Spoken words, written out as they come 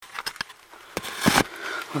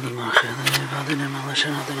Okay,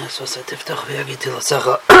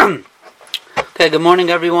 good morning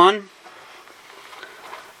everyone.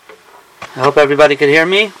 I hope everybody can hear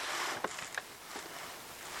me. If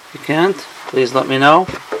you can't, please let me know.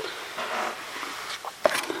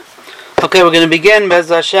 Okay, we're going to begin Bez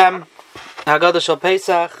Hashem Haggadah Shel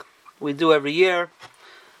Pesach. We do every year.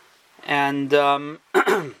 And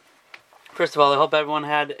first of all, I hope everyone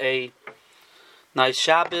had a nice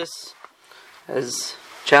Shabbos, as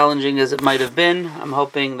challenging as it might have been. I'm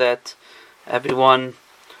hoping that everyone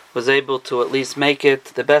was able to at least make it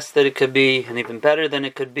the best that it could be, and even better than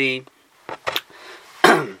it could be.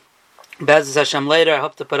 Bez Hashem later, I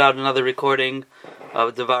hope to put out another recording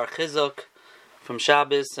of Devar Chizuk from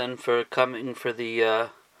Shabbos, and for coming for the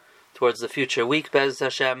towards the future week, Bez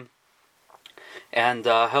Hashem. And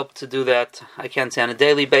hope to do that, I can't say on a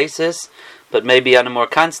daily basis, but maybe on a more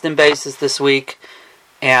constant basis this week.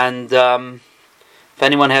 And if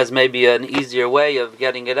anyone has maybe an easier way of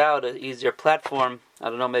getting it out, an easier platform, I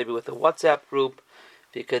don't know, maybe with a WhatsApp group,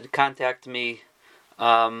 if you could contact me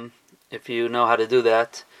if you know how to do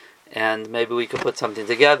that, and maybe we could put something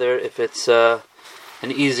together if it's an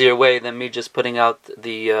easier way than me just putting out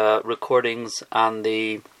the recordings on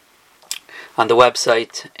the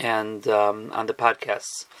website and on the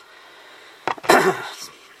podcasts.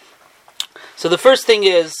 So the first thing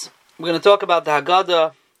is, we're going to talk about the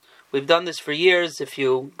Haggadah. We've done this for years. If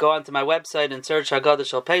you go onto my website and search Haggadah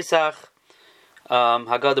Shel Pesach,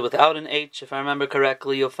 Haggadah without an H, if I remember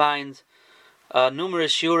correctly, you'll find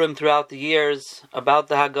numerous shiurim throughout the years about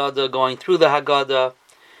the Haggadah, going through the Haggadah.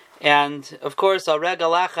 And of course, al rega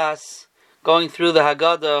lachas, going through the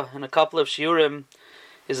Haggadah in a couple of shiurim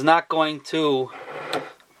is not going to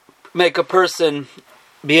make a person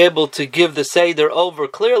be able to give the Seder over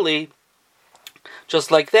clearly, just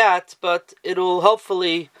like that, but it'll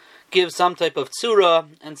hopefully give some type of tzura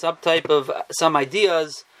and some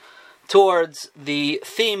ideas towards the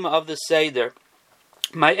theme of the Seder.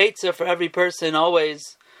 My eitzah for every person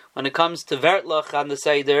always, when it comes to Vertlach on the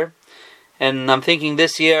Seder, and I'm thinking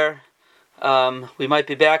this year we might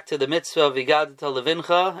be back to the mitzvah of Vigadta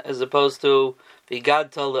Levincha as opposed to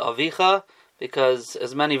Vigadta Leavicha, because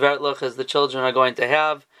as many Vertlach as the children are going to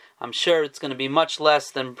have, I'm sure it's going to be much less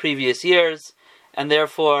than previous years, and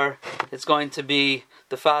therefore it's going to be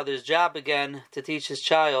the father's job again to teach his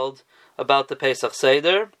child about the Pesach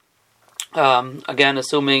Seder. Again,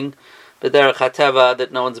 assuming b'derech hateva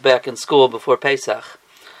that no one's back in school before Pesach.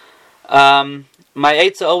 My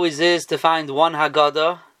eitzah always is to find one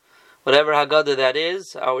Haggadah, whatever Haggadah that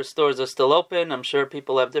is. Our stores are still open. I'm sure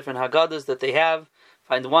people have different Haggadahs that they have.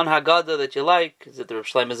 Find one Haggadah that you like. Is it the Rav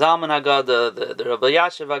Shlomo Zalman Haggadah, the Rav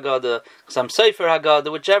Elyashiv Haggadah, some Sefer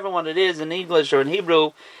Haggadah, whichever one it is in English or in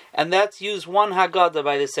Hebrew, and that's use one Haggadah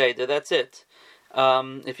by the Seder. That's it.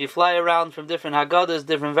 If you fly around from different Haggadahs,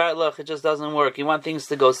 different Vertlach, it just doesn't work. You want things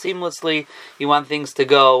to go seamlessly. You want things to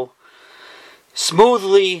go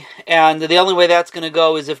smoothly, and the only way that's going to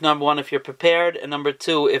go is if, number one, if you're prepared, and number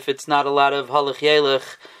two, if it's not a lot of halach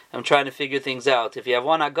yelech. I'm trying to figure things out. If you have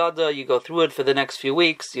one Haggadah, you go through it for the next few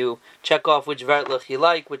weeks. You check off which Vertlach you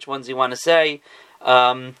like, which ones you want to say,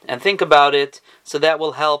 and think about it. So that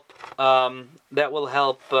will help.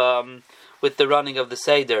 With the running of the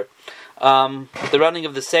Seder. The running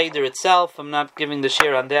of the Seder itself, I'm not giving the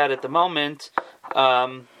share on that at the moment.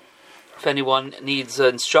 If anyone needs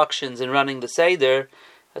instructions in running the Seder,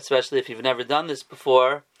 especially if you've never done this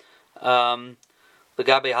before, the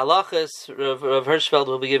Gabe Halachas, Rav Hirschfeld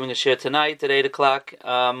will be giving a share tonight at 8 o'clock.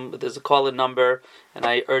 There's a call-in number, and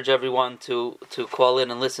I urge everyone to call in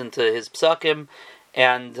and listen to his psakim.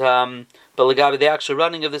 And but Lagabe, the actual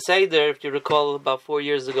running of the Seder, if you recall, about 4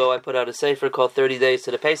 years ago, I put out a sefer called 30 Days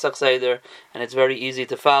to the Pesach Seder, and it's very easy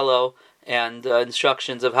to follow, and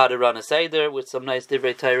instructions of how to run a Seder, with some nice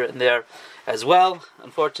Divrei Torah in there as well.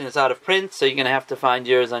 Unfortunately, it's out of print, so you're going to have to find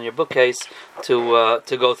yours on your bookcase to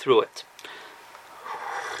go through it.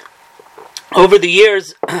 Over the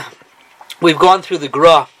years, we've gone through the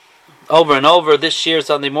Gra over and over. This year,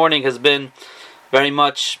 Sunday morning, has been very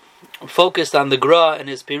much focused on the Gra and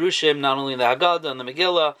his Pirushim, not only in the Haggadah and the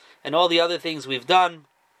Megillah, and all the other things we've done.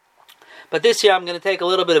 But this year I'm going to take a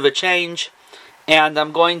little bit of a change, and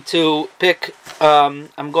I'm going to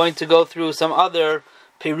go through some other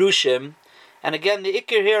Pirushim. And again, the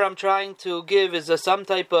Ikir here I'm trying to give is some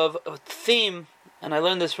type of theme, and I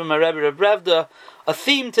learned this from my Rebbe Reb Revda, a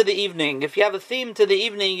theme to the evening. If you have a theme to the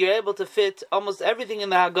evening, you're able to fit almost everything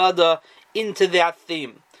in the Haggadah into that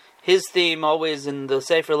theme. His theme, always in the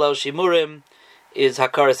Sefer Leil Shimurim, is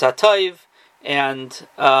Hakaras HaTov, and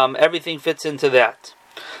everything fits into that.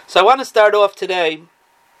 So I want to start off today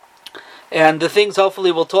And the things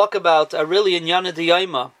hopefully we'll talk about are really in Yana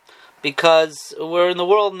D'Yayma, because we're in the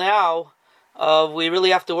world now, we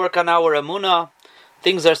really have to work on our emunah.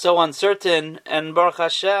 Things are so uncertain, and Baruch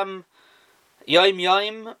Hashem,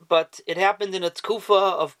 Yom, but it happened in a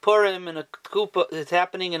tkufa of Purim, it's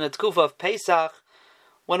happening in a tkufa of Pesach,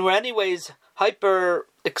 when we're anyways hyper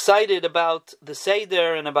excited about the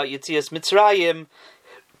Seder and about Yetzias Mitzrayim,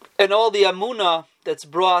 and all the emunah that's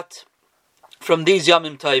brought from these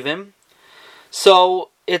Yomim Tovim. So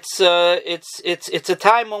it's a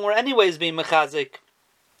time when we're anyways being mechazik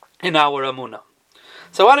in our emunah.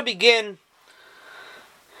 So I want to begin,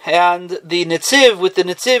 and the Netziv, with the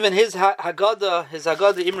Netziv and his Haggadah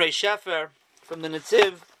Imrei Shefer from the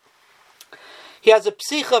Netziv, he has a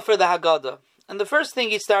psicha for the Haggadah. And the first thing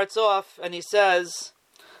he starts off, and he says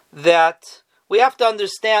that we have to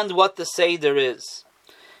understand what the Seder is.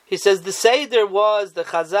 He says the Seder was, the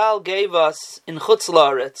Chazal gave us in Chutz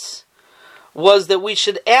La'aretz, was that we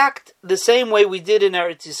should act the same way we did in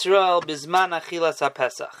Eretz Yisrael, Bizman Achilas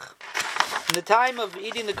HaPesach. In the time of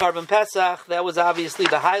eating the Karban Pesach, that was obviously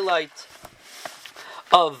the highlight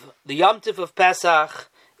of the Yom Tif of Pesach,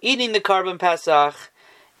 eating the Karban Pesach,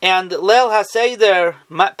 and Leil HaSeder,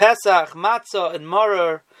 Pesach, Matzah, and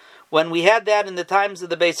Maror, when we had that in the times of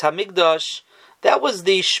the Beis Hamikdash, that was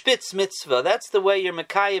the Shpitz mitzvah. That's the way you're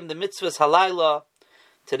Mekayim, the mitzvahs halayla.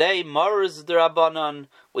 Today, Maror is the Rabbanon.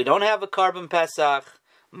 We don't have a Karban Pesach.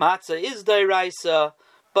 Matzah is Dairaisa.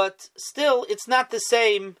 But still, it's not the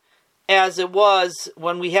same as it was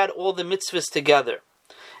when we had all the mitzvahs together.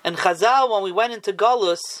 And Chazal, when we went into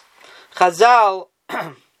Galus, Chazal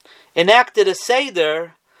enacted a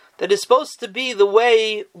Seder that is supposed to be the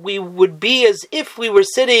way we would be as if we were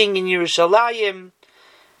sitting in Yerushalayim.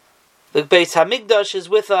 The Beis Hamikdash is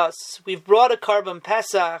with us. We've brought a Karban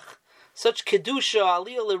Pesach, such Kedusha,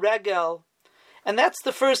 Aliyah L'Regel. And that's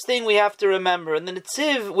the first thing we have to remember. And the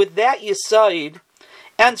Netziv, with that Yesod,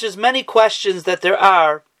 answers many questions that there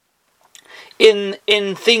are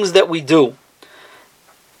in things that we do.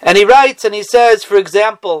 And he writes, and he says, for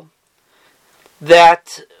example,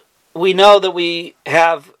 that we know that we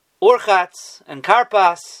have urchatz and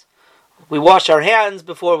karpas. We wash our hands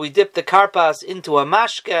before we dip the karpas into a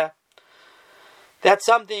mashke. That's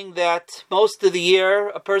something that most of the year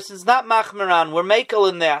a person's not machmer on. We're makel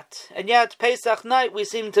in that. And yet, Pesach night, we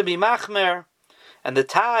seem to be machmer. And the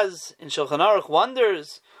Taz in Shulchan Aruch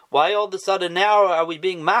wonders, why all of a sudden now are we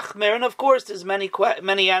being machmer? And of course, there's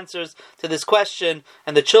many answers to this question,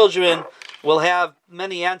 and the children will have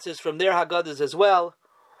many answers from their Haggadahs as well.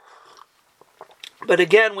 But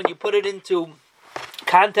again, when you put it into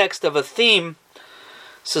context of a theme,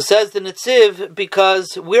 so says the Netziv,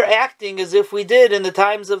 because we're acting as if we did in the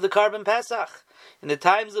times of the Karban Pesach. In the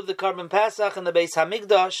times of the Karban Pesach and the Beis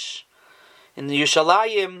Hamikdash, in the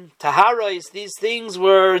Yerushalayim, Taharais, these things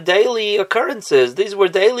were daily occurrences. These were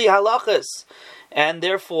daily halachas. And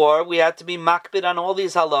therefore, we had to be makbid on all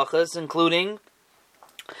these halachas, including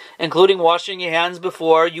washing your hands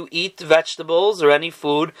before you eat vegetables or any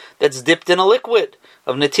food that's dipped in a liquid.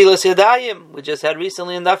 Of Netilas Yadayim, we just had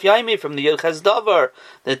recently in Daf Yomi from the Yochaz Davar,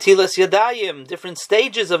 Netilas Yadayim, different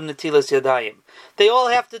stages of Netilas Yadayim. They all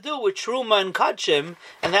have to do with Truma and Kachim,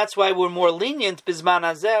 and that's why we're more lenient Bizman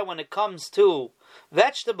Hazeh when it comes to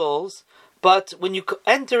vegetables. But when you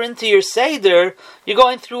enter into your Seder, you're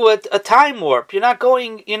going through a time warp. You're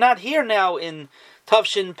not here now in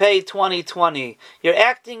Tavshin Pei 2020. You're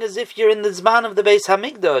acting as if you're in the Zman of the Beis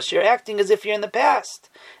Hamikdash. You're acting as if you're in the past.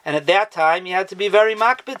 And at that time, you had to be very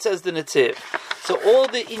makbid, says the Netziv. So all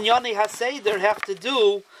the Inyonei HaSeder have to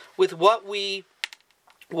do with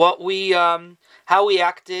how we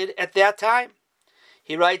acted at that time.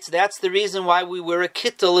 He writes, that's the reason why we wear a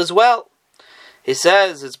kittel as well. He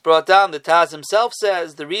says, it's brought down, the Taz himself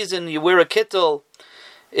says, the reason you wear a kittel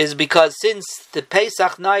is because since the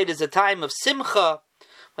Pesach night is a time of simcha,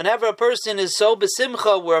 whenever a person is so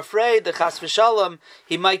besimcha, we're afraid that chas v'shalom,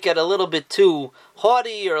 he might get a little bit too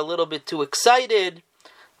haughty or a little bit too excited.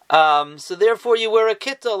 So therefore you wear a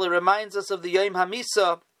kittel. It reminds us of the Yom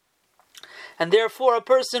HaMisa. And therefore a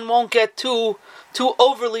person won't get too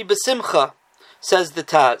overly besimcha, says the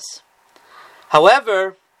Taz.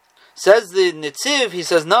 However, says the Netziv, he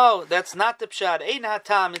says, no, that's not the pshat. Ein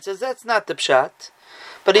hatam, it says that's not the pshat.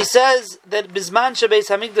 But he says that Bizman Shabeis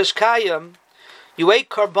Hamikdash Kayam, you ate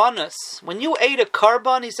karbanos. When you ate a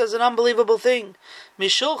karban, he says an unbelievable thing.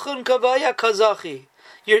 Mishulchan kavaya kazachi.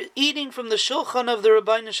 You're eating from the shulchan of the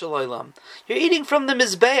Rabbeinu Shalom. You're eating from the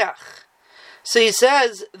mizbeach. So he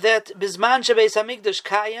says that Bizman Shabeis Hamikdash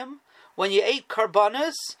Kayam, when you ate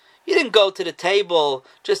karbanos, You didn't go to the table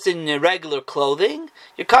just in your regular clothing.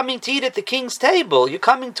 You're coming to eat at the king's table. You're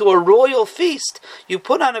coming to a royal feast. You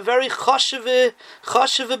put on a very chashuv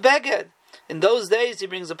beged. In those days, he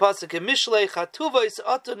brings a pasuk in Mishlei, Chatuvos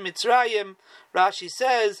Atun Mitzrayim. Rashi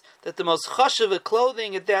says that the most chashuv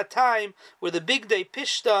clothing at that time were the big day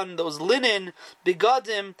pishtan, those linen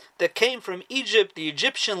begadim that came from Egypt, the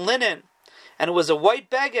Egyptian linen, and it was a white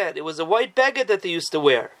beged. It was a white beged that they used to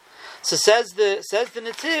wear. So says the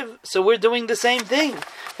Netziv, so we're doing the same thing.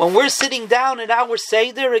 When we're sitting down at our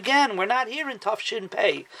Seder again, we're not here in Tafshin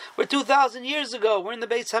Pei. We're 2,000 years ago. We're in the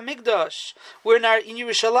Beis Hamikdash. We're in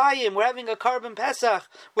Yerushalayim. We're having a Karban Pesach.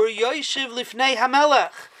 We're Yoshev Lifnei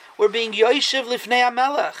HaMelech. We're being Yoshev Lifnei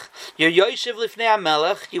HaMelech. You're Yoshev Lifnei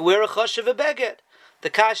HaMelech. You wear a Choshev Beged. The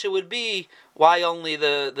kasha would be, why only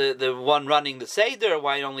the one running the Seder?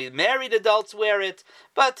 Why only married adults wear it?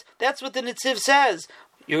 But that's what the Netziv says.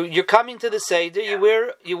 You're coming to the Seder, you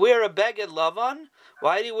wear a beged lavan.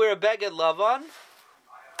 Why do you wear a beged lavan?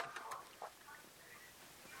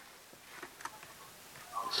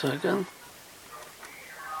 Second.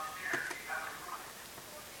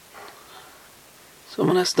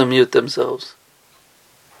 Someone has to mute themselves.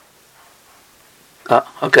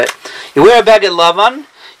 Okay. You wear a beged lavan.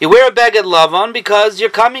 You wear a beged lavan because you're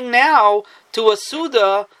coming now to a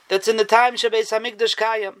Suda that's in the time Beis Hamikdash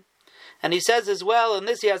Kayim. And he says as well, and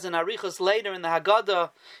this he has an Arichos later in the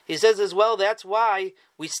Haggadah, he says as well, that's why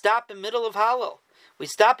we stop in middle of Hallel. We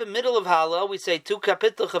stop in middle of Hallel, we say 2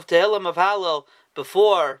 kapitach of Tehillim of Hallel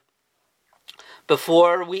before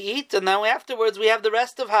we eat, and then afterwards we have the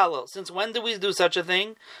rest of Hallel. Since when do we do such a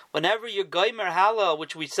thing? Whenever you're Goymer Hallel,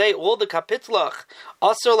 which we say all the kapitlach,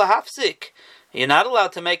 asur lahafsik, you're not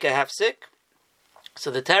allowed to make a hafsik.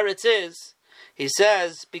 So the teretz is, he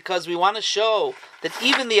says, because we want to show that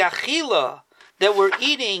even the achila that we're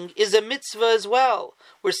eating is a mitzvah as well.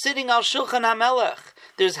 We're sitting al shulchan hamelech.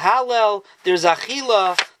 There's halal, there's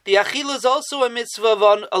achila. The achila is also a mitzvah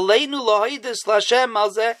on aleinu lahoidus lashem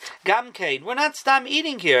alzeh gamkein. We're not stam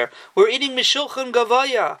eating here. We're eating mishulchan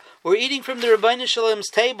gavaya. We're eating from the Rebbeinu Shalom's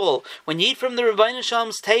table. When you eat from the Rebbeinu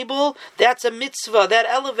Shalom's table, that's a mitzvah. That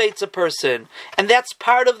elevates a person. And that's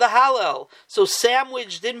part of the halal. So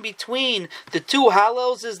sandwiched in between the two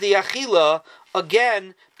halals is the achila.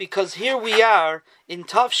 Again, because here we are in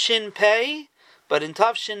Tafshin Pei, but in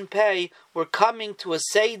Tafshin Pei, we're coming to a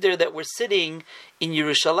Seder that we're sitting in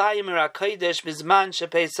Yerushalayim HaKodesh Bizman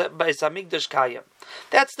Beis Hamikdash Kayim.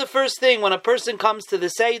 That's the first thing. When a person comes to the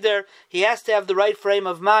Seder, he has to have the right frame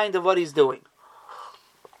of mind of what he's doing.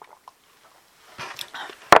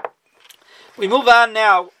 We move on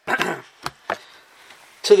now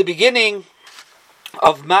to the beginning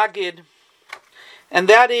of Magid, and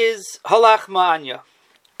that is Halach Ma'anya.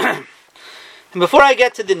 And before I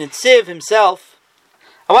get to the Netziv himself,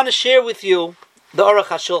 I want to share with you the Aruch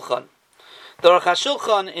HaShulchan. The Aruch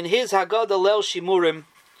HaShulchan, in his Haggadah Leil Shimurim,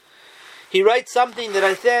 he writes something that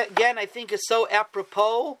I think is so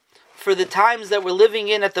apropos for the times that we're living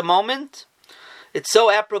in at the moment. It's so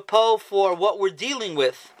apropos for what we're dealing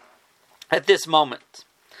with at this moment.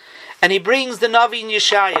 And he brings the Navi in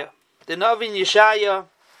Yeshaya. The Navi in Yeshaya,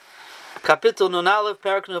 Kapitel Nun Aleph,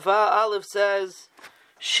 Perak Nuva Aleph says,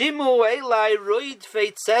 Shimu Elai Roid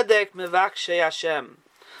Feit Tzedek Mevakshe Hashem.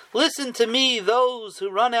 Listen to me, those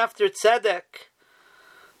who run after tzedek.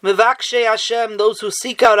 Mevakshe Hashem, those who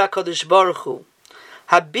seek out HaKadosh Baruch Hu.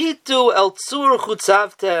 Habitu el tzur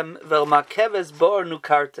chutzavtem vel makeves bor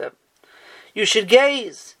nukartem. You should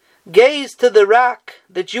gaze to the rock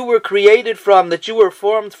that you were created from, that you were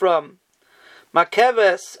formed from.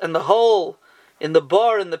 Makeves, and the hole in the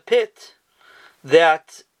bar, in the pit,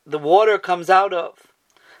 that the water comes out of.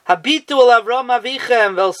 Habitu el Avram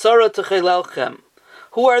avichem vel Sara techelelchem.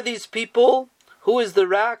 Who are these people? Who is the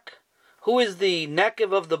rock? Who is the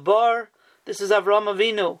nekev of the bar? This is Avram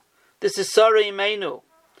Avinu. This is Sarah Imeinu.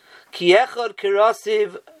 Ki echad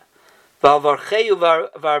kirasiv v'alvarcheyu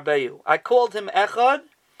varbeyu. I called him echad,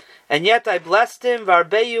 and yet I blessed him,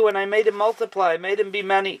 varbeyu, and I made him multiply. I made him be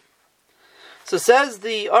many. So says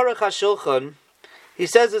the Aruch HaShulchan, he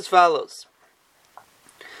says as follows.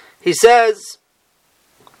 He says,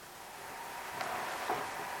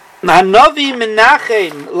 Navi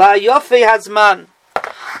Menachem La Yofe Hazman.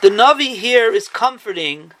 The Navi here is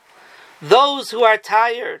comforting those who are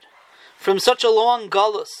tired from such a long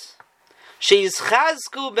galus.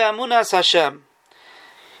 Sheizchazku be'amunas Hashem.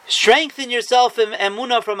 Strengthen yourself in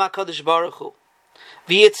emunah from HaKadosh Baruch Hu.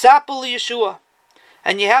 V'yitzapu Yeshua.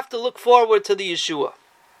 And you have to look forward to the Yeshua.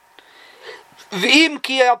 V'im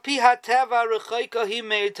ki al pi hateva rechoika hi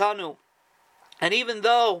me'itanu. And even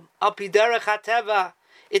though al pi derech hateva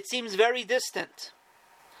it seems very distant.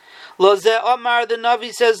 Loze Omar, the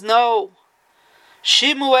Navi says no.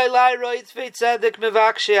 Shimu elai roitzvei tzedek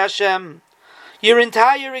mevakshi Hashem. Your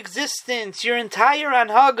entire existence, your entire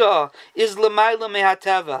anhaga is l'mayla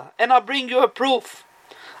mehateva. And I'll bring you a proof.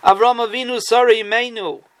 Avram Avinu Sari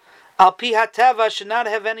Imeinu. Al pi hateva should not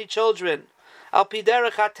have any children. Al pi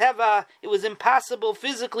derech hateva, it was impossible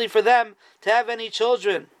physically for them to have any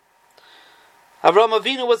children. Avram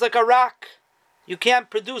Avinu was like a rock. You can't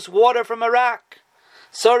produce water from a rock.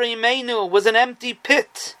 Sari Imeinu was an empty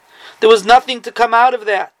pit. There was nothing to come out of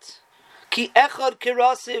that. Ki echad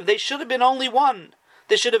kirasiv, they should have been only one.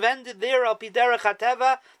 They should have ended there, al pi derech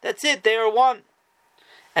hateva, that's it, they are one.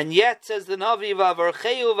 And yet, says the Navi,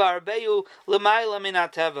 v'avarcheu v'arbeyu l'mayla min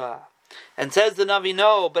hateva. And says the Navi,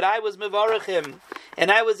 no, but I was mevarachim,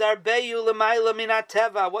 and I was arbeyu l'mayla min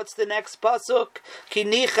hateva. What's the next pasuk? Ki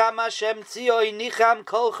nicham Hashem tzioi nicham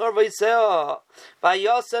kol charvoseo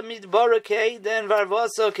v'yasa midbara ke'eden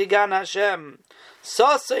v'arvoso kigan Hashem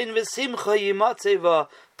sosa in v'simcha yimatzeva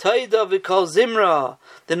taida v'kol zimra.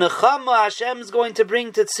 The nechama Hashem is going to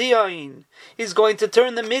bring to Tzion. He's going to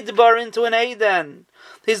turn the midbar into an Eden.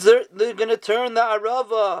 They're going to turn the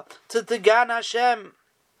Arava to Tigan Hashem.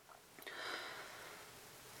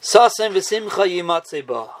 Sasen v'simcha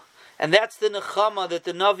yimatzeba. And that's the nechama that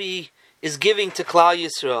the Navi is giving to Klal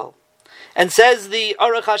Yisrael. And says the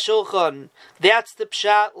Aruch HaShulchan, that's the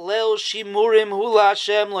pshat, Leil Shimurim Hula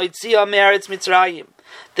Hashem Loitzia Meretz Mitzrayim.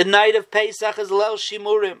 The night of Pesach is Leil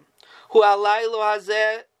Shimurim. Hu alaylo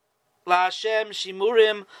hazeh La Hashem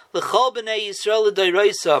Shimurim L'chol B'nei Yisrael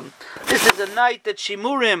L'doiroisam. This is a night that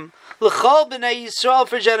Shimurim L'chol B'nei Yisrael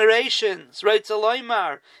for generations. Right,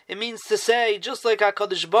 Aloymar. It means to say, just like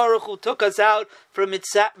HaKadosh Baruch Hu took us out from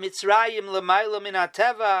Mitzrayim L'mayla Min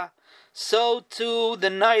HaTeva, so too the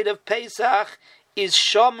night of Pesach is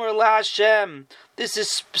Shomer La Hashem. This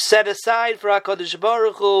is set aside for HaKadosh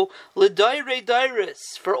Baruch Hu L'doirei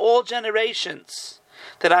doiris, for all generations.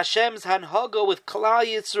 That Hashem's hanhaga with Klal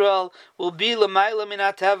Yisrael will be l'mayla min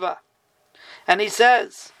hateva. And he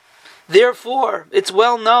says, therefore, it's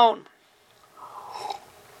well known,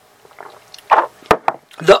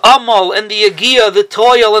 the amal and the yagiyah, the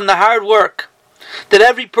toil and the hard work, that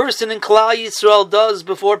every person in Klal Yisrael does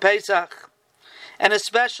before Pesach. And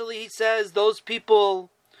especially, he says, those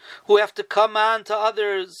people who have to come on to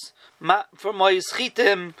others for Mois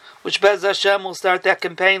Chitim, which Bez Hashem will start that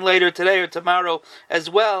campaign later today or tomorrow as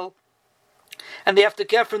well. And they have to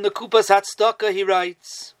get from the Kupas Hatzdaka, he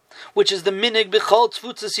writes, which is the Minig B'chol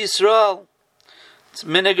Tfutzas Yisrael. It's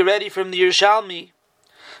Minig already from the Yerushalmi.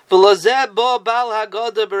 V'lozeh bo Bal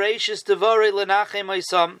Haggadah Bereishis Devorei Lenachem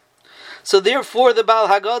Oisam. So therefore the Bal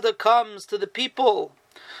Haggadah comes to the people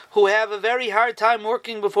who have a very hard time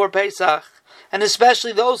working before Pesach, and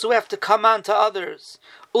especially those who have to come on to others.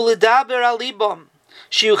 Ulidaber alibom,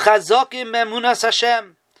 shiu chazokim memunas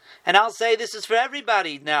Hashem. And I'll say this is for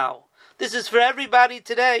everybody now. This is for everybody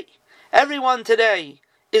today. Everyone today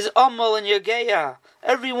is Amal and Yageya.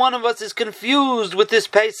 Every one of us is confused with this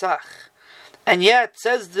Pesach. And yet,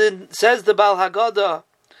 says the Bal Haggadah,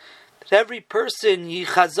 that every person,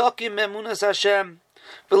 yichazokim memunas Hashem,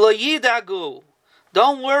 v'lo yidagu,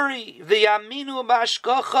 don't worry, v'yaminu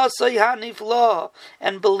b'ashkocha soyhaniflo,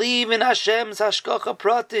 and believe in Hashem's hashkocha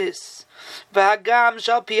pratis. V'hagam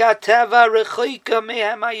shal piateva rechoika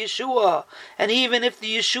mehem ha-Yeshua, and even if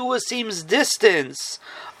the Yeshua seems distant,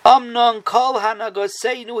 amnon kol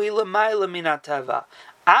hanagoseinu hi l'mayla min hateva.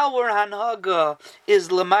 Our hanhaga is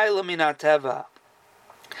l'mayla min hateva.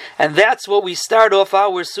 And that's what we start off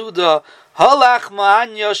our Suda. Halach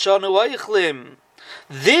ma'anya shanu oichlim.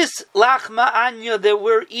 This lachma anya that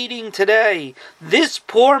we're eating today, this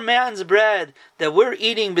poor man's bread that we're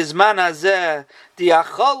eating bisman hazeh,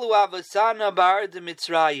 diachalu avasana bar de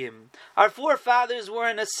Mitzrayim. Our forefathers were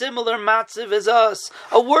in a similar matzav as us,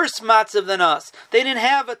 a worse matzav than us. They didn't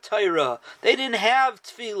have a Torah, they didn't have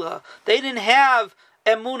tefillah, they didn't have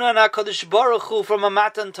emunah na HaKadosh Baruch Hu from a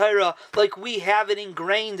Matan Torah like we have it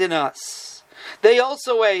ingrained in us. They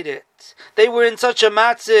also ate it. They were in such a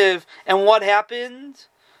matziv, and what happened?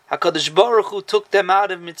 HaKadosh Baruch Hu took them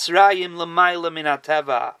out of Mitzrayim l'mayla min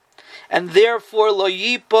hateva. And therefore, lo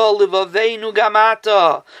yipo livaveinu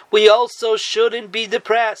gamata. We also shouldn't be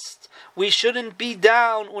depressed. We shouldn't be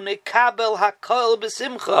down. Unekabel hakol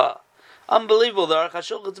b'simcha. Unbelievable. The Aruch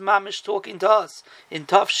HaShulchan Mamish talking to us in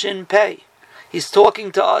Tafshin Pei. He's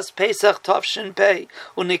talking to us, Pesach Tafshin Pei.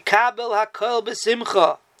 Unekabel hakol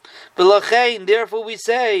b'simcha. Therefore we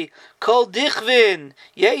say, Kol dichvin,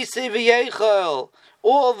 yesei v'yechel.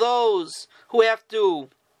 All those who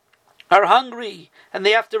are hungry and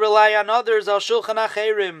they have to rely on others, al shulchan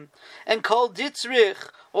acherim. And Kol ditzrich,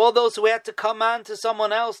 all those who had to come on to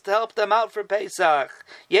someone else to help them out for Pesach.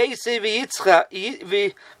 Yesei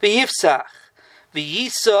v'yifsach.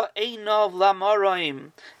 V'yisa einov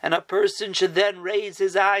lamaroim, and a person should then raise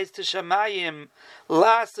his eyes to Shamayim.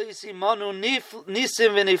 La'asei simonu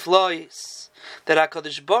nisim v'niflois, that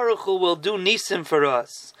HaKadosh Baruch Hu will do nisim for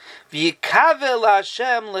us. V'yikavel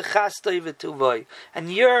Hashem lechastoi v'tuvoi,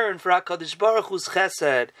 and yearn for HaKadosh Baruch Hu's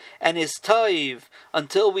chesed and his toiv,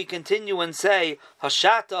 until we continue and say,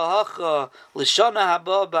 Hashata hacha l'shana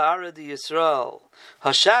haba ba'arad Yisrael.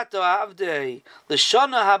 Hashata avdei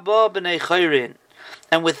l'shana haba b'nei chayrin.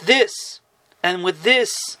 And with this,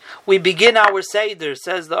 we begin our Seder,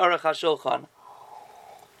 says the Aruch HaShulchan.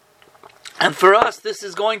 And for us, this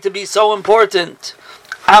is going to be so important.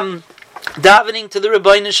 I'm davening to the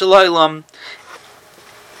Rebbeinu Shalom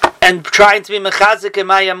and trying to be mechazik in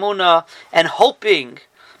my Emunah and hoping,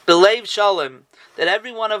 b'leiv shalom, that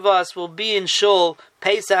every one of us will be in Shul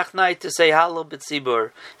Pesach night to say Hallel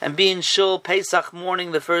B'tzibur, and be in Shul Pesach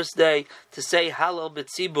morning the first day to say Hallel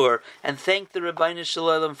B'tzibur, and thank the Rebbeinu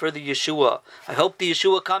Shalom for the Yeshua. I hope the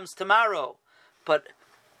Yeshua comes tomorrow, but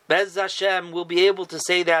Bez Hashem will be able to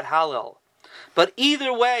say that Hallel. But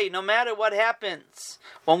either way, no matter what happens,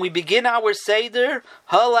 when we begin our Seder,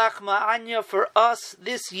 Halach Ma'anya, for us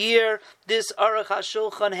this year, this Aruch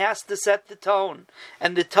HaShulchan has to set the tone.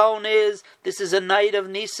 And the tone is, this is a night of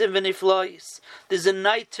Nisim v'Niflois. This is a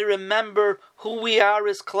night to remember who we are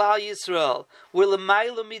as Klal Yisrael. We're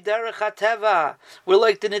l'mayla miderech hateva. We're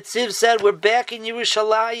like the Netziv said, we're back in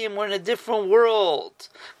Yerushalayim, we're in a different world.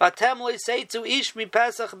 Vatem lo'iseitu ish mi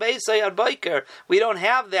Pesach beisay ad boker. We don't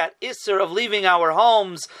have that Isser of leaving our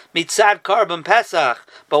homes, mitzad Karban Pesach,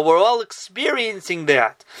 but we're all experiencing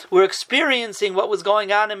that. We're experiencing what was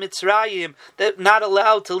going on in Mitzrayim, that not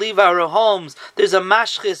allowed to leave our homes. There's a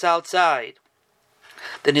mashchis outside.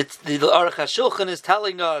 Then the Aruch HaShulchan is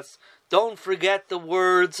telling us, don't forget the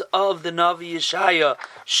words of the Navi Yeshaya.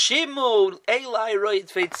 Shimu Elai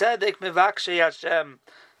roid feitzedek mevakshay Hashem.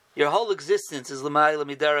 Your whole existence is l'mayla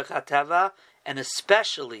miderech hatava, and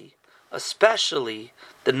especially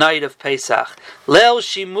the night of Pesach. Leil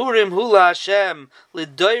shimurim hula Hashem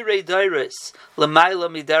l'doirei doiris l'mayla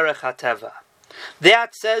miderech hateva.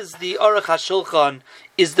 That, says the Aruch HaShulchan,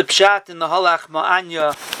 is the pshat in the Halach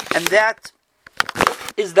Ma'anya, and that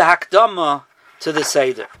is the hakdama to the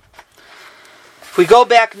Seder. If we go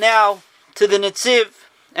back now to the Netziv,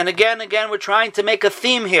 and again, we're trying to make a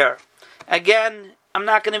theme here. Again, I'm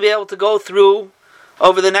not going to be able to go through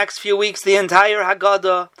over the next few weeks the entire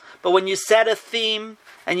Haggadah, but when you set a theme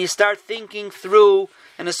and you start thinking through,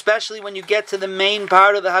 and especially when you get to the main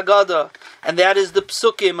part of the Haggadah, and that is the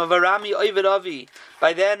Psukim of Arami Oived Avi,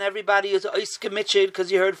 by then everybody is oiskemichid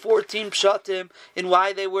because you heard 14 pshatim in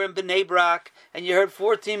why they were in Bnei Brak, and you heard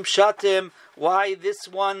 14 pshatim why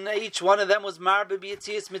each one of them was Marbe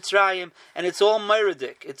B'Yetzias Mitzrayim, and it's all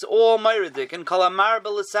Meridik. And Kol HaMarbe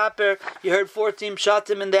L'Saper, you heard 14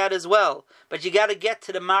 pshatim in that as well. But you got to get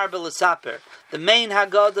to the Marbe L'Saper. The main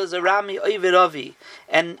Haggadah is Arami Oived Avi,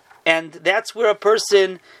 and that's where a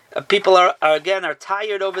person, people are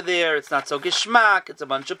tired over there. It's not so geshmak. It's a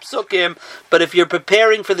bunch of psukim. But if you're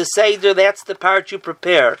preparing for the Seder, that's the part you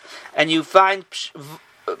prepare, and you find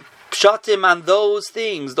pshatim on those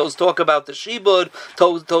things. Those talk about the shibud.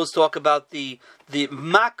 Those talk about the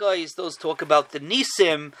makais. Those talk about the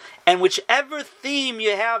nisim. And whichever theme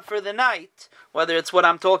you have for the night, whether it's what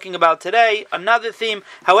I'm talking about today, another theme,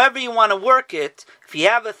 however you want to work it, if you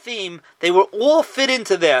have a theme, they will all fit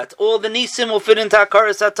into that. All the nisim will fit into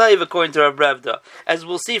Hakaras HaTayv, according to Rav Brevda. As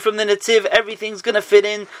we'll see from the Netziv, everything's going to fit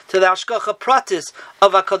in to the Hashgacha Pratis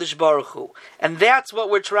of HaKadosh Baruch Hu. And that's what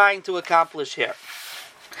we're trying to accomplish here.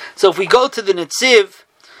 So if we go to the Netziv,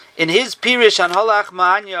 in his Pirish on Halach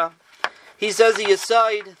Ma'anya, he says a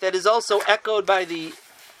Yesod that is also echoed by the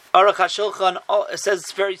Aruch HaShulchan. It says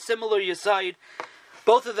it's very similar Yesod.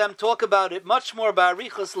 Both of them talk about it much more by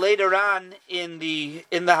Arichos later on in the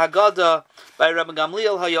Haggadah by Rabbi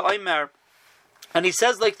Gamliel HaYomer. And he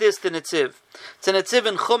says like this, the Netziv. It's a Netziv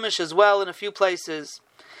in Chumash as well in a few places.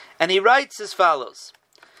 And he writes as follows.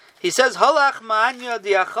 He says, Halach Ma'anya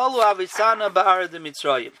diachalu avisana ba'ara de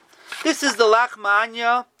Mitzrayim. This is the Lach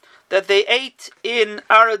Ma'anya that they ate in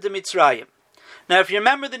Ara de Mitzrayim. Now if you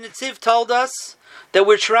remember, the Netziv told us that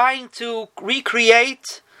we're trying to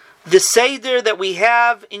recreate the Seder that we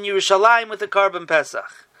have in Yerushalayim with the Karban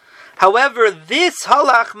Pesach. However, this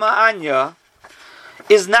Halach Ma'anya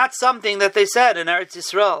is not something that they said in Eretz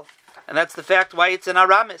Yisrael. And that's the fact why it's in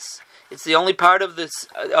Aramis. It's the only part of the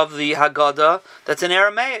Haggadah that's in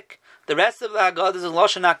Aramaic. The rest of the Haggadah is in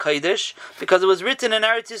Lashon HaKodesh because it was written in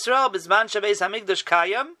Eretz Yisrael. B'zman Shabeis Hamikdash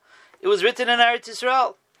Kayam, it was written in Eretz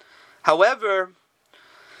Yisrael. However,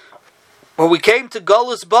 when we came to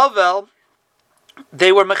Golus Bavel,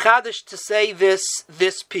 they were mechadish to say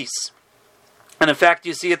this piece. And in fact,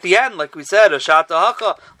 you see at the end, like we said, Ashata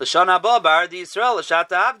Hacha, L'Shan Haba, Bardi Yisrael,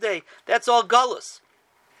 Ashata Avdei, that's all Golus.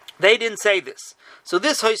 They didn't say this. So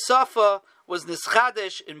this Hoysafa was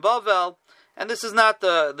Nischadish in Bavel, and this is not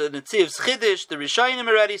the Netziv's Chiddish. The Rishonim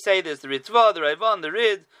already say this, the Ritva, the Raivan, the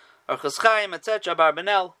Rid, Archas Chaim, etc.,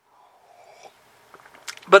 Barbanel.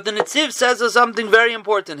 But the Netziv says something very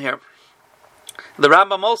important here. The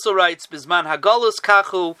Rambam also writes, Bizman Hagolus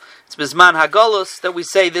Kachu, it's Bizman Hagolus that we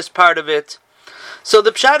say this part of it. So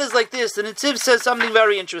the Pshat is like this, the Netziv says something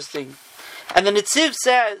very interesting. And the Netziv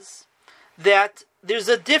says that there's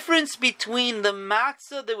a difference between the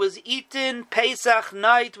matzah that was eaten Pesach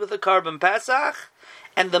night with a Karban Pesach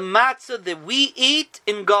and the matzah that we eat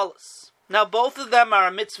in Golus. Now both of them are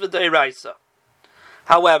a mitzvah d'oraisa.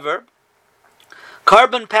 However,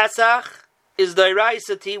 Karban Pesach is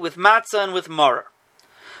d'oraisa to eat with matzah and with maror.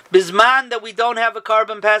 Bisman that we don't have a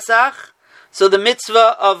Karban Pesach, so the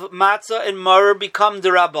mitzvah of matzah and maror become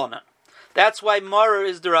d'Rabbanan. That's why maror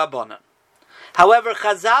is d'Rabbanan. However,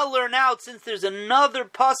 Chazal learn out, since there's another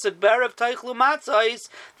pasuk, Be'erev Teichlu Matzah, is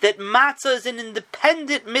that matzah is an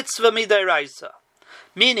independent mitzvah mid'oraisa.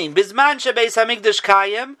 Meaning, Bizman Shebeis Hamikdash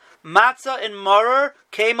Kayim, matzah and maror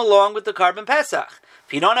came along with the Karban Pesach.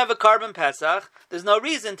 If you don't have a Karban Pesach, there's no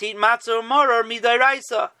reason to eat matzah or maror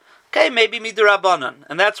mid'oraisa. Okay, maybe midrabanan,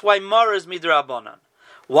 and that's why maror is midrabanan.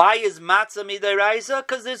 Why is matzah mid'oraisa?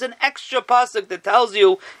 Because there's an extra pasuk that tells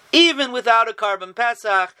you, even without a Karban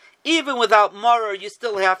Pesach, even without maror, you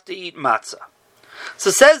still have to eat matzah.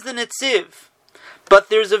 So says the Netziv, but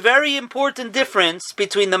there's a very important difference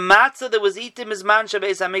between the matzah that was eaten Mizman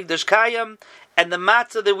Shebeis Hamikdash Kayim and the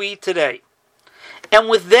matzah that we eat today. And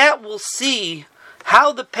with that, we'll see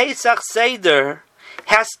how the Pesach Seder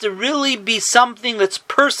has to really be something that's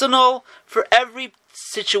personal for every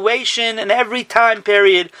situation and every time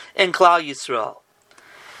period in Klal Yisrael.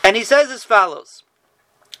 And he says as follows: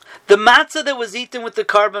 the matzah that was eaten with the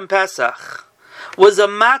Karban Pesach was a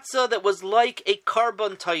matzah that was like a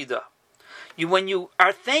Karban Taida. When you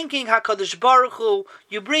are thanking HaKadosh Baruch Hu,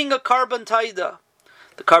 you bring a Karban Taida.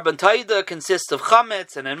 The Karban Taida consists of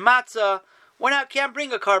chametz and in matzah. Can't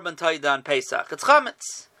bring a Karban Taida on Pesach. It's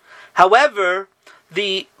chametz. However,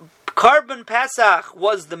 the Karban Pesach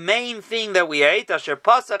was the main thing that we ate. Asher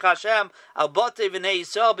Pasach Hashem al Batei v'nei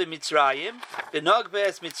Yisrael b'Mitzrayim, b'nog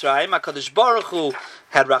be'es Mitzrayim. HaKadosh Baruch Hu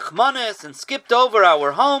had Rachmanis and skipped over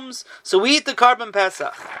our homes, so we eat the Karban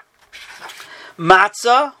Pesach.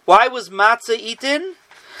 Matzah. Why was matzah eaten?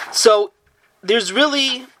 So there's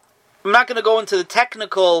really, I'm not going to go into the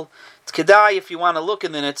technical. It's kedai if you want to look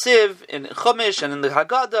in the Netziv, in Chumash, and in the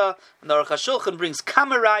Haggadah, and the Aruch HaShulchan brings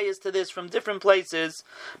kamarayas to this from different places.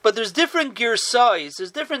 But there's different girsais,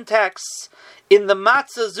 there's different texts in the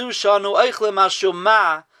Matzah Zu Shanu Eichlem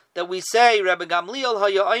Ashumah that we say, Rebbe Gamliel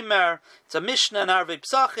Haya Omer, it's a Mishnah and Arvei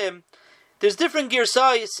Psachim. There's different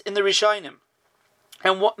girsais in the Rishonim.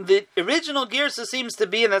 And what the original girsa seems to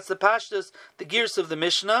be, and that's the Pashtus, the girsa of the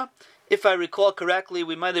Mishnah. If I recall correctly,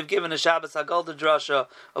 we might have given a Shabbos Hagalda Drasha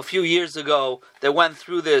a few years ago that went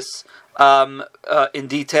through this in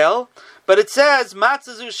detail. But it says,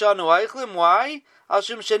 Matzah Zu Shanu Eichlim, why?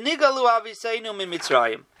 Al-Shum Shenigalu Aviseinu Mi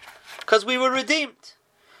Mitzrayim. Because we were redeemed.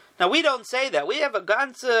 Now we don't say that. We have a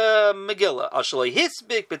ganze Megillah. Ashloi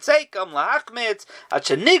Hisbik, B'tzeikam, La'achmitz,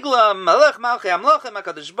 Acheniglam, Melech Malchi Amlochem,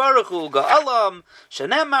 HaKadosh Baruch Hu, Ga'alam,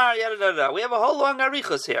 Shenemar, yada yada yada. We have a whole long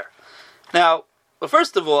arichos here. Now, well,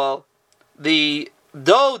 first of all, the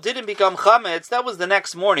dough didn't become chametz. That was the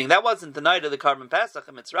next morning. That wasn't the night of the Karban Pesach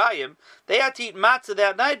in Mitzrayim. They had to eat matzah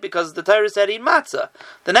that night because the Torah said eat matzah.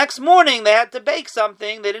 The next morning they had to bake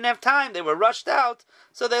something. They didn't have time. They were rushed out,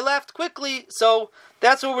 so they left quickly. So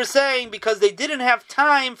that's what we're saying, because they didn't have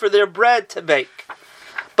time for their bread to bake.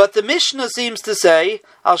 But the Mishnah seems to say,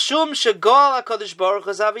 Al Shum Shegol HaKadosh Baruch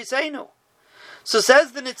Hu Aviseinu. So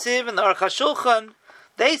says the Netziv and the Aruch HaShulchan,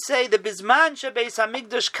 they say the Bizman Shebeis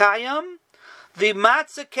Hamikdash Kayim, the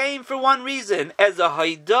matzah came for one reason, as a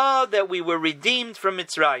haidah that we were redeemed from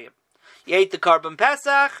Mitzrayim. You ate the Karban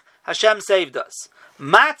Pesach, Hashem saved us.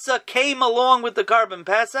 Matzah came along with the Karban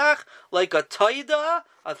Pesach like a taida,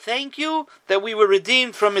 a thank you, that we were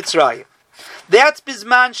redeemed from Mitzrayim. That's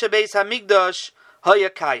Bizman Shebeis Hamikdash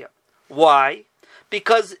Hayakayim. Why?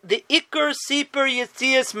 Because the Iker Sipur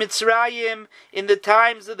Yetzias Mitzrayim in the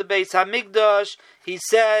times of the Beis Hamikdash, he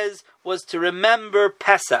says, was to remember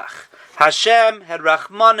Pesach. Hashem had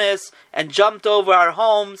Rachmanis and jumped over our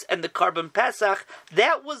homes, and the Karban Pesach,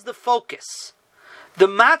 that was the focus. The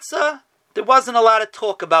matzah, there wasn't a lot of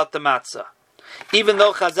talk about the matzah. Even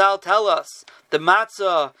though Chazal tell us the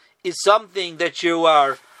matzah is something that you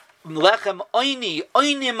are lechem oini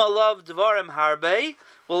malav dvarim harbe.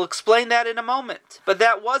 We'll explain that in a moment. But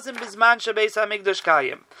that wasn't Bizman Shabeis HaMikdash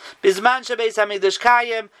Kayim. Bizman Shabeis HaMikdash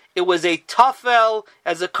Kayim, it was a tafel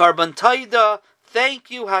as a karban taida. Thank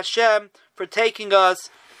you, Hashem, for taking us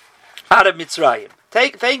out of Mitzrayim.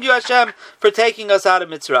 Thank you, Hashem, for taking us out of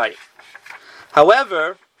Mitzrayim.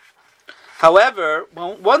 However,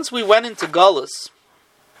 once we went into Galus,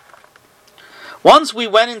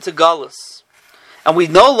 and we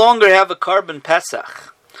no longer have a karban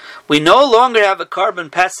Pesach,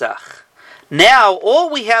 now all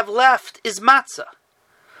we have left is matzah.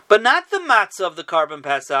 But not the matzah of the karban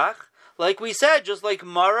Pesach. Like we said, just like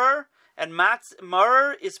maror and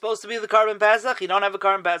maror is supposed to be the karban Pesach. You don't have a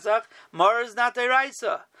karban Pesach. Maror is not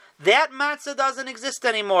deraisa. That matzah doesn't exist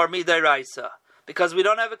anymore, midiraisa, because we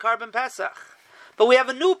don't have a karban Pesach. But we have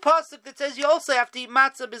a new pasuk that says you also have to eat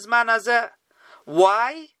matzah bizman hazeh.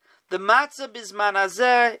 Why? The matzah bizman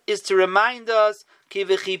hazeh is to remind us not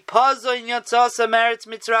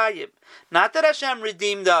that Hashem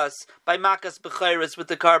redeemed us by makas b'chayris with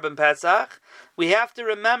the karban Pesach. We have to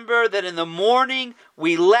remember that in the morning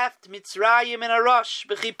we left Mitzrayim in a rush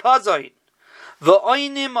b'chipazoin.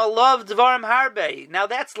 V'oinim alav dvarim harbe. Now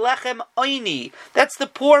that's lechem oini. That's the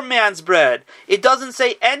poor man's bread. It doesn't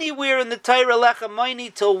say anywhere in the Torah lechem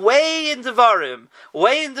oini till way in Devarim.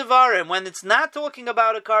 When it's not talking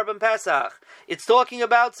about a karban Pesach. It's talking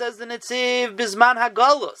about, says the Netziv, Bizman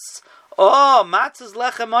Hagalus. Oh, matzah's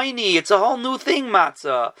lechem oini. It's a whole new thing,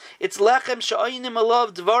 matzah. It's lechem she'oinim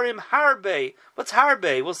alav dvarim harbe. What's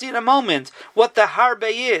harbe? We'll see in a moment what the harbe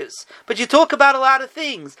is. But you talk about a lot of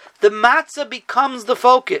things. The matzah becomes the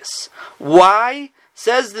focus. Why?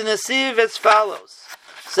 Says the Netziv as follows.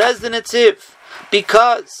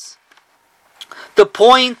 Because the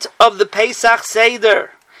point of the Pesach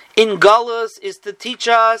Seder in Galus is to teach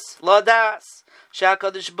us ladas.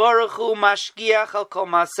 Shakadosh Baruch Hu mashgiach al kol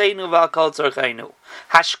maaseinu v'al kol tzorcheinu.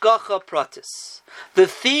 Hashgacha pratis. The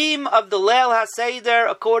theme of the Leil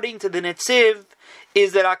HaSeder, according to the Netziv,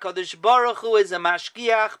 is that HaKadosh Baruch Hu is a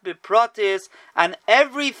mashgiach b'pratis and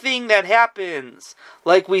everything that happens.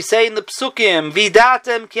 Like we say in the Psukim,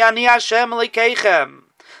 Vidatem ki ani Hashem Elokeichem.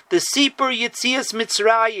 The Sipur Yitzias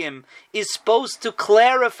Mitzrayim is supposed to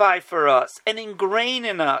clarify for us and ingrain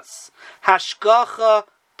in us Hashgacha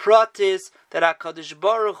pratis, that HaKadosh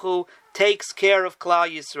Baruch Hu takes care of Klal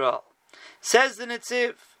Yisrael. Says the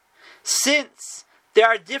Netziv, since there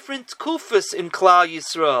are different kufas in Klal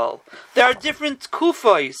Yisrael,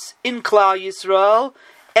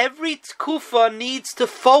 every kufa needs to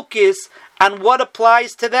focus on what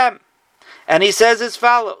applies to them. And he says as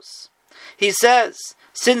follows. He says,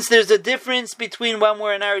 since there's a difference between when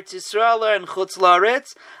we're in Eretz Yisrael and Chutz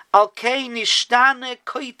La'aretz, al kei nishtane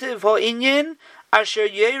koitev ha'inyin, Asher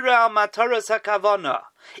Yera al Mataras HaKavana.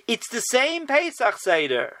 It's the same Pesach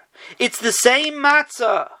Seder. It's the same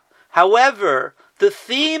matzah. However, the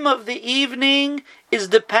theme of the evening is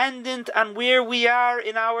dependent on where we are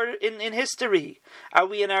in history. Are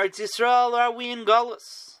we in Eretz Yisrael or are we in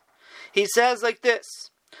Galus? He says like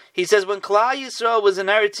this. He says when Klal Yisrael was in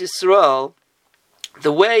Eretz Yisrael,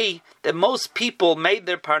 the way that most people made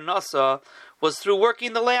their parnasa was through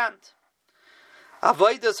working the land.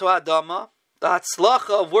 Avodas ha'adama. The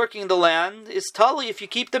hatzlacha of working the land is tali if you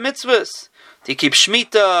keep the mitzvahs. To keep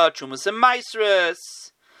shmita, trumas and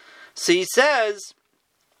maisres. So he says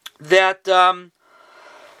that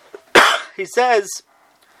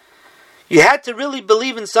you had to really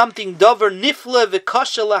believe in something. Davar nifle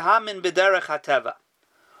v'kasha lahamin b'derech hateva.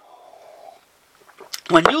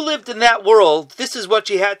 When you lived in that world, this is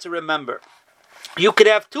what you had to remember. You could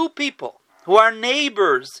have two people who are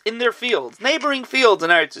neighbors in their fields, neighboring fields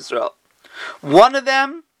in Eretz Yisrael. One of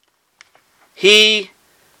them, he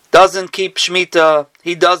doesn't keep Shemitah,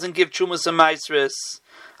 he doesn't give Trumas and Maisris.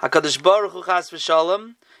 HaKadosh Baruch Hu Chas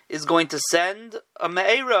V'Shalom is going to send a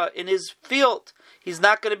Me'era in his field. He's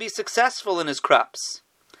not going to be successful in his crops.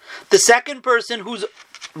 The second person who's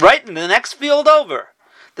right in the next field over,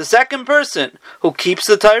 the second person who keeps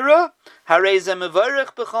the Torah, Harei Zeh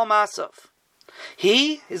Mevarech B'chol Ma'asav.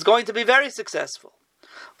 He is going to be very successful.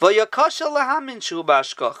 It's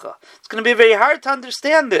going to be very hard to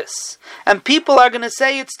understand this. And people are going to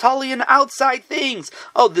say it's totally an outside things.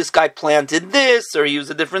 Oh, this guy planted this, or he used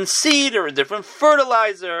a different seed, or a different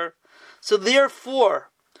fertilizer. So therefore,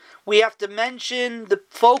 we have to mention the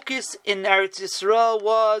focus in Eretz Yisrael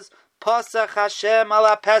was Pasach Hashem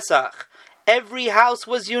ala Pesach. Every house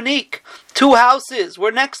was unique. Two houses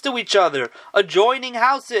were next to each other, adjoining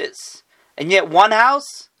houses. And yet one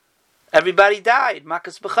house, everybody died,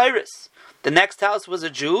 makas b'chayris. The next house was a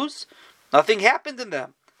Jew's. Nothing happened in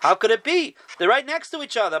them. How could it be? They're right next to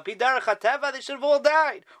each other. Pidarach HaTeva, they should have all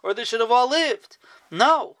died, or they should have all lived.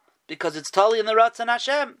 No, because it's totally in the Ratzon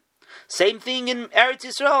Hashem. Same thing in Eretz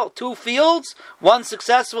Yisrael. 2 fields, one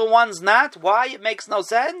successful, one's not. Why? It makes no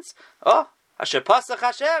sense. Oh, Asher Pasach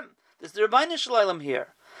Hashem. There's the Rebbeinu Shalom here.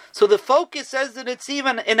 So the focus says that it's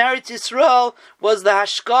even in Eretz Yisrael was the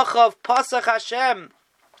Hashgacha of Pasach Hashem.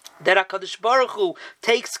 That HaKadosh Baruch Hu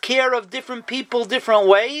takes care of different people different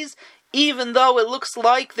ways, even though it looks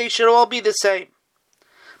like they should all be the same.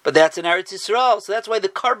 But that's in Eretz Yisrael, so that's why the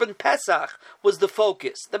Karban Pesach was the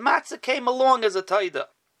focus. The matzah came along as a taida.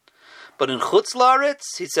 But in Chutz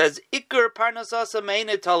La'aretz, he says, Iker Parnasasa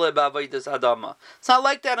Meine Taleb Avodas Adama. It's not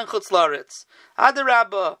like that in Chutz La'aretz.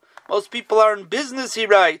 Adarabba, most people are in business, he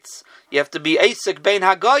writes. You have to be Eisek Bein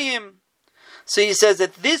Hagoyim. So he says,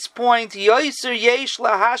 at this point, Yoiser Yesh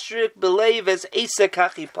Lahashrik Belev as Eisek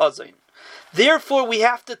HaChipazon. Therefore, we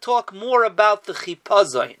have to talk more about the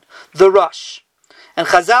Chipazon, the rush. And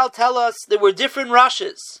Chazal tell us there were different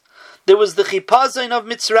rushes. There was the Chipazon of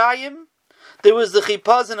Mitzrayim, there was the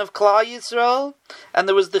Chipazon of Klal Yisrael, and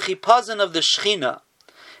there was the Chipazon of the Shechina.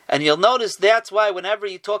 And you'll notice that's why whenever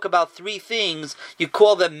you talk about 3 things, you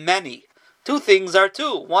call them many. 2 things are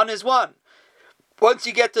 2, 1 is 1. Once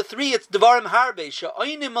you get to 3, it's Dvarim Harbe.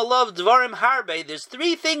 She'oinim alav Dvarim Harbe. There's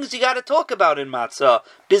 3 things you got to talk about in Matzah.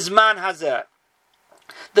 Bizman Hazeh.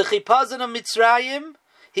 The Chipazon of Mitzrayim,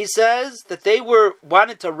 he says that they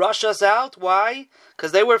wanted to rush us out. Why?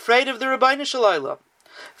 Because they were afraid of the Rebbeinu Shalom.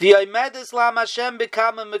 Sometimes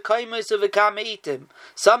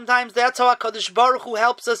that's how HaKadosh Baruch Hu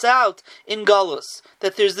helps us out in Galus.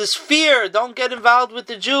 That there's this fear, don't get involved with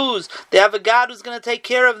the Jews. They have a God who's going to take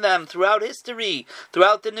care of them throughout history,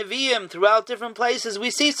 throughout the Nevi'im, throughout different places.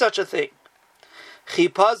 We see such a thing.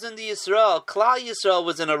 Chipazon the Yisrael, Klal Yisrael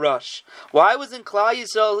was in a rush. Why wasn't Klal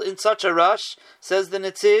Yisrael in such a rush, says the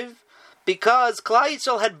Netziv? Because Klal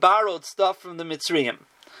Yisrael had borrowed stuff from the Mitzrayim.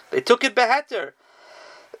 They took it beheter.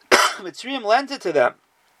 Mitzrayim lent it to them.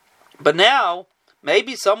 But now,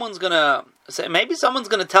 maybe someone's gonna tell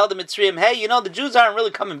the Mitzrayim, hey, the Jews aren't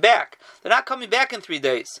really coming back. They're not coming back in 3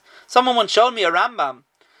 days. Someone once showed me a Rambam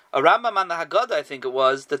on the Haggadah, I think it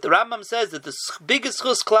was, that the Rambam says that the biggest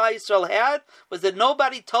chus Klal Yisrael had was that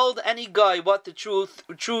nobody told any guy what the true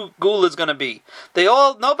gul is going to be.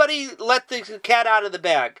 Nobody let the cat out of the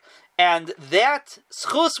bag. And that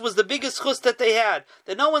schus was the biggest schus that they had.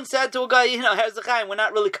 That no one said to a guy, here's the chaim, we're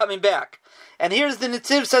not really coming back. And here's the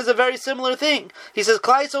Netziv says a very similar thing. He says,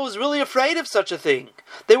 Klal Yisrael was really afraid of such a thing.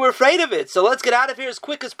 They were afraid of it, so let's get out of here as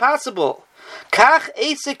quick as possible. Kach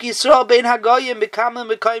Eisek Yisrael bein Hagoyim bekama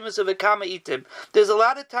mekaymus of bekama itim. There's a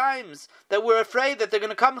lot of times that we're afraid that they're going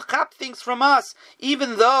to come chop things from us,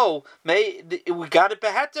 even though we got it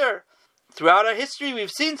beheter. Throughout our history, we've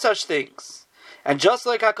seen such things. And just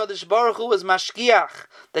like HaKadosh Baruch Hu was mashkiach,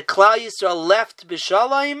 the Klal Yisrael left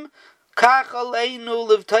b'shalayim, kach aleinu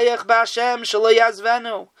livtayach b'Hashem shelo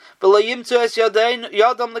yazvenu v'lo yimtzu es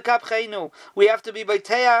yodam lekapcheinu. We have to be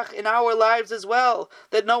b'tayach in our lives as well,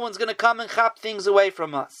 that no one's going to come and chop things away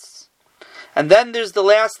from us. And then there's the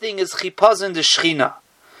last thing, is chipazon de Shechina.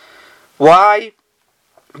 Why?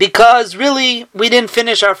 Because really, we didn't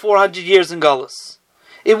finish our 400 years in Galus.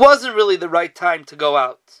 It wasn't really the right time to go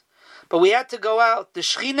out. But we had to go out. The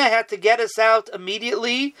Shechina had to get us out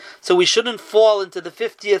immediately, so we shouldn't fall into the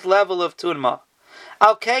 50th level of Tunma.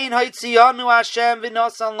 Al kein haitziyanu Hashem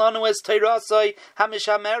v'nosan lanu es teirasai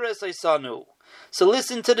hamishameres eisanu. So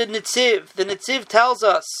listen to the Netziv. The Netziv tells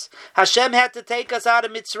us Hashem had to take us out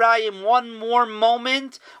of Mitzrayim. One more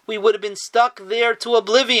moment, we would have been stuck there to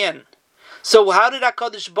oblivion. So how did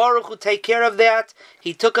HaKadosh Baruch Hu take care of that?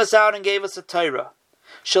 He took us out and gave us a Torah.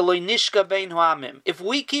 If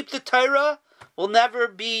we keep the Torah, we'll never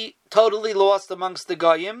be totally lost amongst the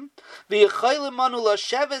Goyim.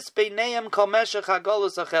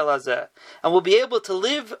 And we'll be able to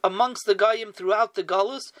live amongst the Goyim throughout the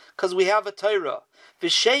Galus because we have a Torah.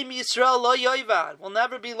 We'll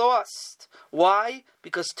never be lost. Why?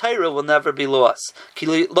 Because Torah will never be lost.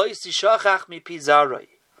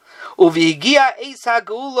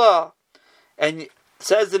 And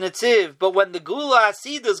says the Netziv, but when the Gula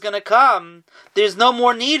Asida is going to come, there's no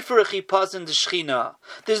more need for a Chipazon de Shechina.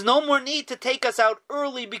 There's no more need to take us out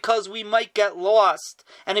early because we might get lost.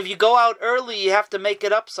 And if you go out early, you have to make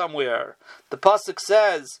it up somewhere. The Pasuk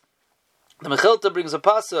says, the Mechilta brings a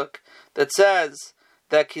Pasuk that says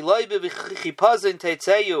that Kiloibe v'Chipazon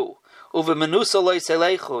teitzeyu uvemenusa lo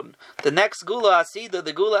yiseleichun. The next Gula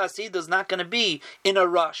Asida is not going to be in a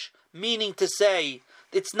rush. Meaning to say,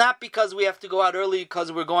 it's not because we have to go out early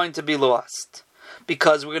because we're going to be lost.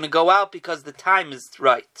 because we're going to go out because the time is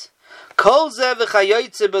right. So the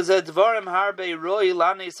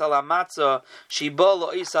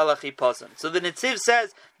Netziv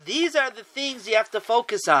says, these are the things you have to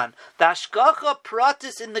focus on. The Hashgacha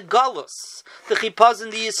Pratis in the Galus, the Chipazon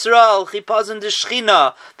the Yisrael, Chipazon the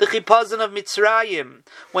Shechina, the Chipazon of Mitzrayim.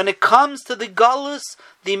 When it comes to the Galus,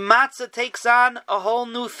 the Matzah takes on a whole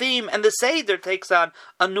new theme, and the Seder takes on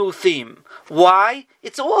a new theme. Why?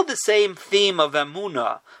 It's all the same theme of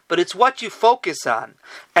Emunah, but it's what you focus on.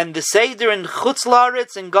 And the Seder in Chutz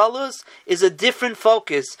La'aretz and Galus is a different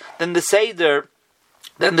focus than the Seder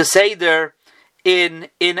in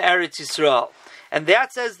Eretz Yisrael. And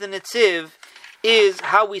that, says the Netziv, is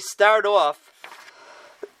how we start off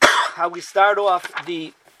the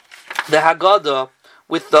Haggadah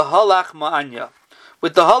with the Halach Ma'anya.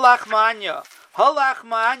 With the Halach Ma'anya. Halach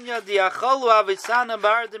Ma'anya diacholu avisana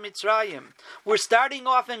bar de Mitzrayim. We're starting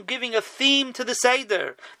off and giving a theme to the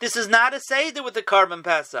Seder. This is not a Seder with the Karban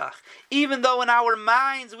Pesach. Even though in our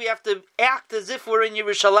minds we have to act as if we're in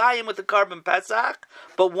Yerushalayim with the Karban Pesach,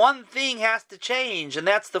 but one thing has to change, and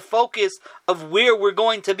that's the focus of where we're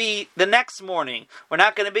going to be the next morning. We're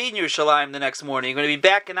not going to be in Yerushalayim the next morning. We're going to be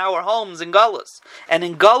back in our homes in Galus. And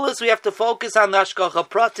in Galus we have to focus on the Hashgacha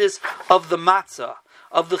Pratis of the Matzah,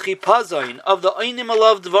 of the Chipazon, of the Einim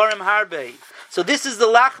Alav Dvarim Harbe. So this is the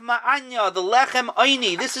Lachma Anya, the Lechem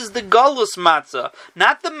Eini. This is the Galus Matzah,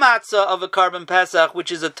 not the Matzah of a Karban Pesach,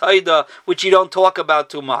 which is a Taida, which you don't talk about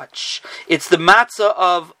too much. It's the Matzah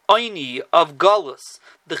of Eini, of Galus,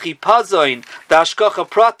 the Chipazon, the Hashgacha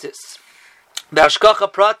Pratis, the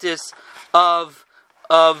Hashgacha Pratis of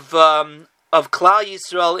Klal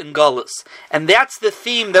Yisrael in Galus. And that's the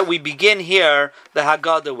theme that we begin here, the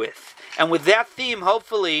Haggadah, with. And with that theme,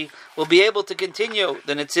 hopefully, we'll be able to continue.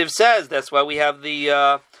 The Netziv says that's why we have the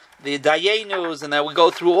Dayenus, and that we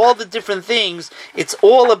go through all the different things. It's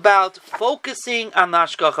all about focusing on the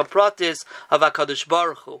Hashgacha Pratis of HaKadosh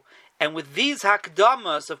Baruch Hu. And with these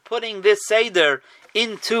Hakdamas of putting this Seder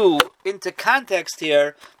into context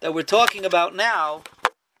here that we're talking about now,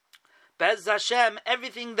 Bez Hashem,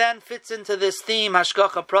 everything then fits into this theme,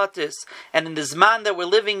 Hashgacha Pratis. And in the Zman that we're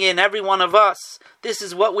living in, every one of us, this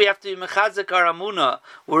is what we have to be Mechazek our Amunah.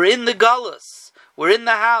 We're in the Galus. We're in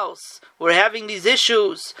the house. We're having these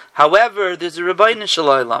issues. However, there's a Rebbeinu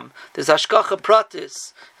Shalom. There's Hashgacha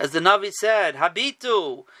Pratis. As the Navi said,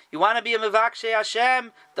 Habitu, you want to be a Mevakshe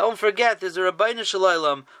Hashem? Don't forget, there's a Rebbeinu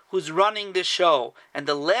Shalom who's running this show. And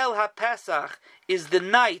the Leil HaPesach is the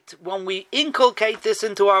night when we inculcate this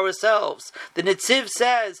into ourselves. The Netziv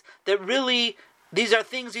says that really these are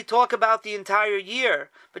things you talk about the entire year,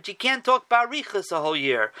 but you can't talk Barichas a whole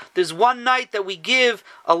year. There's one night that we give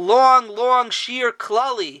a long shir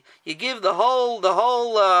klali. You give the whole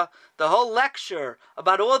lecture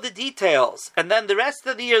about all the details, and then the rest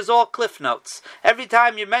of the year is all cliff notes. Every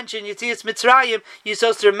time you mention Yetzias Mitzrayim, you're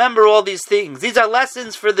supposed to remember all these things. These are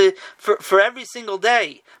lessons for every single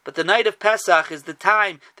day. But the night of Pesach is the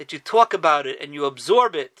time that you talk about it and you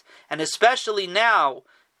absorb it, and especially now,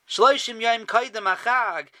 Shloshim Yom Kaidem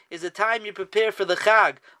HaChag is the time you prepare for the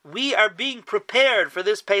Chag. We are being prepared for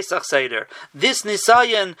this Pesach Seder. This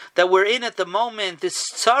Nisayan that we're in at the moment,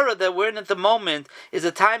 this Tzara that we're in at the moment, is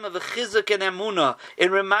a time of a Chizuk and Emunah,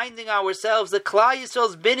 in reminding ourselves that Klal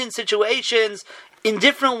Yisrael's been in situations in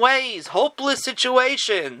different ways, hopeless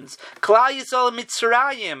situations. Klal Yisrael and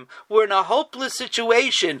Mitzrayim were in a hopeless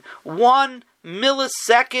situation. 1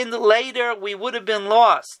 millisecond later, we would have been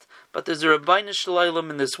lost. But there's a Rebbeinu Shalom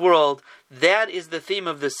in this world. That is the theme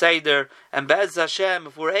of the Seder. And Be'ez Hashem,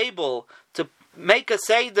 if we're able to make a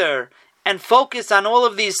Seder and focus on all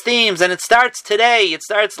of these themes, and it starts today, it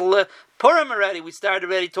starts Purim already, we started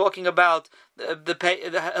already talking about the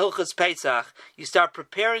Hilchos Pesach. You start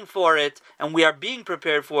preparing for it, and we are being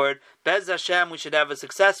prepared for it. Be'ez Hashem, we should have a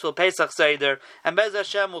successful Pesach Seder, and Be'ez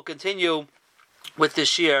Hashem will continue with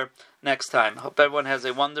this year next time. Hope everyone has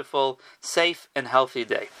a wonderful, safe, and healthy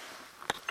day.